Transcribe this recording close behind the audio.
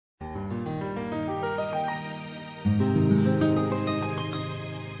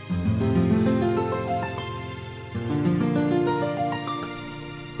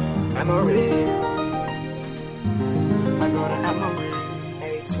Emory, I go to Emory,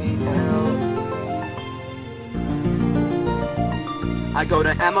 ATL. I go to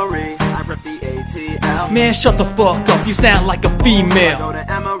Emory, I rep the ATL. Man, shut the fuck up, you sound like a female. I go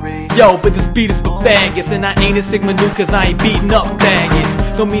to Emory. Yo, but this beat is for faggots, and I ain't a Sigma new cause I ain't beating up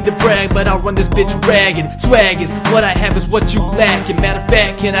faggots. Don't mean to brag, but I run this bitch ragged. Swag is what I have is what you lackin'. Matter of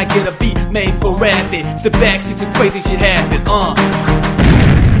fact, can I get a beat made for rapping? Sit back, see some crazy shit happen,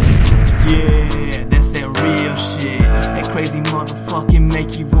 Yeah, that's that real shit. That crazy motherfucking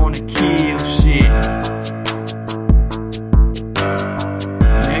make you wanna kill shit.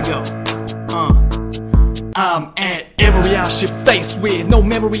 There go. I'm at Emory, I should face with no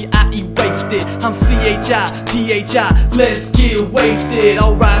memory, I erased it. I'm CHI, let's get wasted.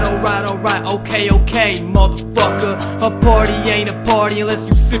 Alright, okay, motherfucker. A party ain't a party unless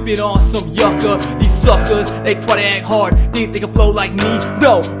you sippin' on some yucca. These suckers, they try to act hard, think they can flow like me.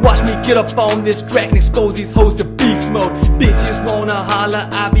 No, watch me get up on this track and expose these hoes to beast mode. Bitches wanna holla,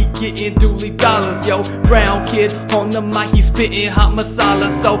 I be getting Dooley dollars, yo. Brown kid on the mic, he spittin' hot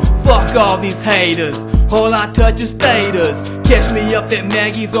masala. So fuck all these haters. All I touch is faders. Catch me up at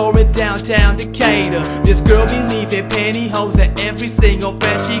Maggie's or in downtown Decatur. This girl be leaving pantyhose at every single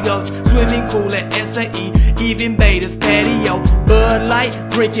fair she goes. Swimming pool at SAE, even Beta's patio. Bud Light,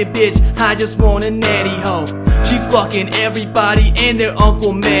 drinking bitch, I just want a natty hoe. She's fucking everybody and their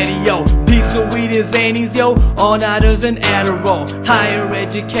Uncle Matty, yo. Pizza, weed and Zanies, yo. All-nighters and Adderall. Higher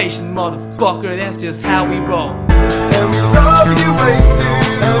education, motherfucker, that's just how we roll. And we love you wasted,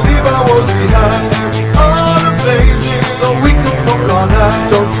 and leave our woes behind. All the blazing, so we can smoke all night.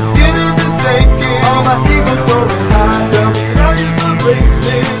 Don't you get it mistaken, all my ego's so high. Tell me how you still break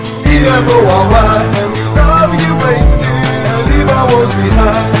this, E-M-O-R-Y. And we love you wasted, and leave our woes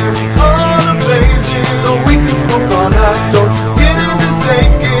behind. All the blazing, so we can smoke all night. Don't you get it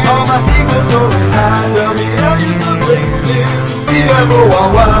mistaken, all my ego's so high. Tell me how you still break this,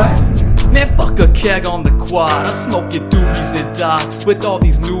 E-M-O-R-Y. Man, fuck a keg on the quad. I'm smoking doobies and dives with all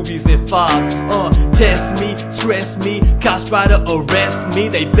these newbies and fobs. Test me, stress me, cops try to arrest me.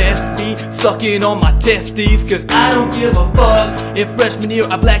 They best be sucking on my testes, cause I don't give a fuck. In freshman year,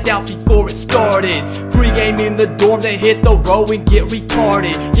 I blacked out before it started. Pre-game in the dorm, they hit the row and get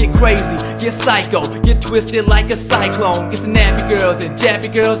retarded. Get crazy, get psycho, get twisted like a cyclone. Get some nappy girls and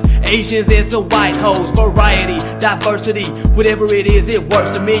jappy girls, Asians and some white hoes. Variety, diversity, whatever it is, it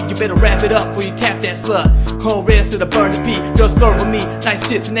works to me. You better wrap it up before you tap that slut. Whole rest of the burn to pee. Girls flirt with me, nice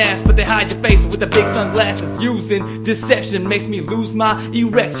tits and ass, but they hide your face with the big sunglasses. Using deception makes me lose my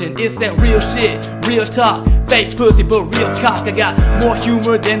erection. It's that real shit, real talk, fake pussy but real cock. I got more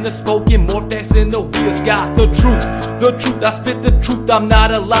humor than the spoken, more facts than the wheels got. The truth, I spit the truth, I'm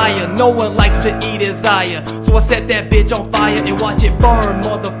not a liar. No one likes to eat desire, so I set that bitch on fire and watch it burn,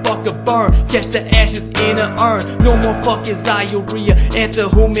 motherfucker burn. Catch the ashes in an urn, no more fucking diarrhea, and to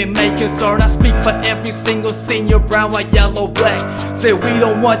whom it may concern. I speak for every single senior, brown, white, yellow, black. Say we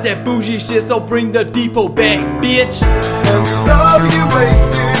don't want that bougie shit, so bring the depot back, bitch. And we love you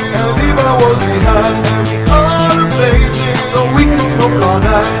wasted, and leave our woes behind. All the blazing, so we can smoke all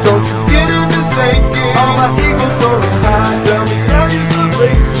night. Don't you get it mistaken, all my ego's so high. Tell me how you still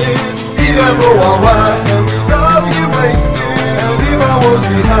break this, E-M-O-R-Y. And we love you wasted, and leave our woes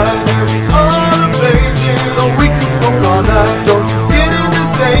behind. All the blazing, so we can smoke all night. Don't you get it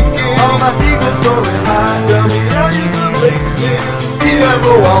mistaken, all my ego's so high. Tell me how you still break this,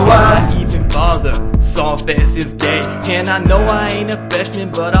 E-M-O-R-Y. Even bother, Songfest is gay, and I know I ain't a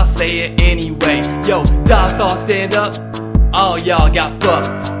freshman, but I'll say it anyway. Yo, dogs all stand up, all y'all got fucked.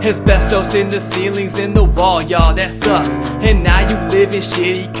 Asbestos in the ceilings and the wall, y'all, that sucks. And now you living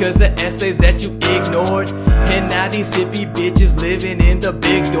shitty cause the essays that you ignored. And now these hippie bitches living in the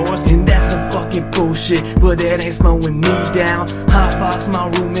big doors. And that's some fucking bullshit, but that ain't slowing me down. Hotbox my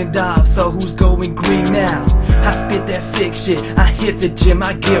room and dive, so who's going green now? I spit that sick shit, I hit the gym,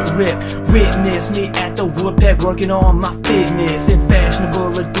 I get ripped. Witness me at the woodpeck working on my fitness. In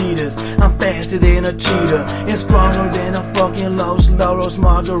fashionable Adidas, I'm faster than a cheetah and stronger than a fucking Los Loros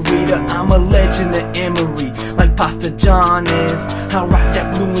margarita. I'm a legend at Emory, like Pasta John is. I rock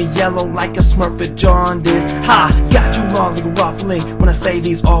that blue and yellow like a Smurf at jaundice. Ha, got you lolling ruffling when I say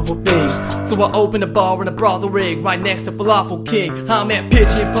these awful things. So I open a bar in a brothel rig right next to Falafel King. I'm at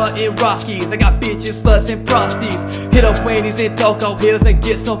pitching but in Rockies, I got bitches, sluts and prosties. Hit up Wendy's and Toco Hills and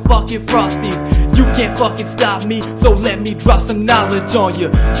get some fucking frosties. You can't fucking stop me, so let me drop some knowledge on you.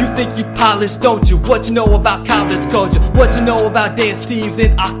 You think you polished, don't you? What you know about college culture? What you know about dance teams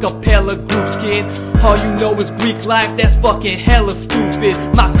and acapella groups, kid? All you know is Greek life, that's fucking hella stupid.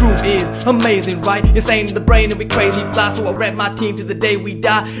 My crew is amazing, right? Insane in the brain and we crazy fly. So I rap my team to the day we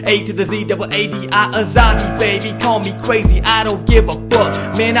die. A to the Z, double A-D-I, Azadi, baby. Call me crazy, I don't give a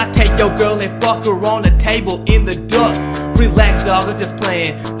fuck. Man, I take your girl and fuck her on the table in the duck. Relax, dog, I'm just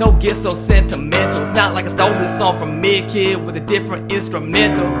playing. Don't get so sentimental. It's not like I stole this song from me, kid, with a different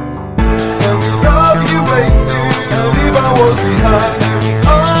instrumental. And we love you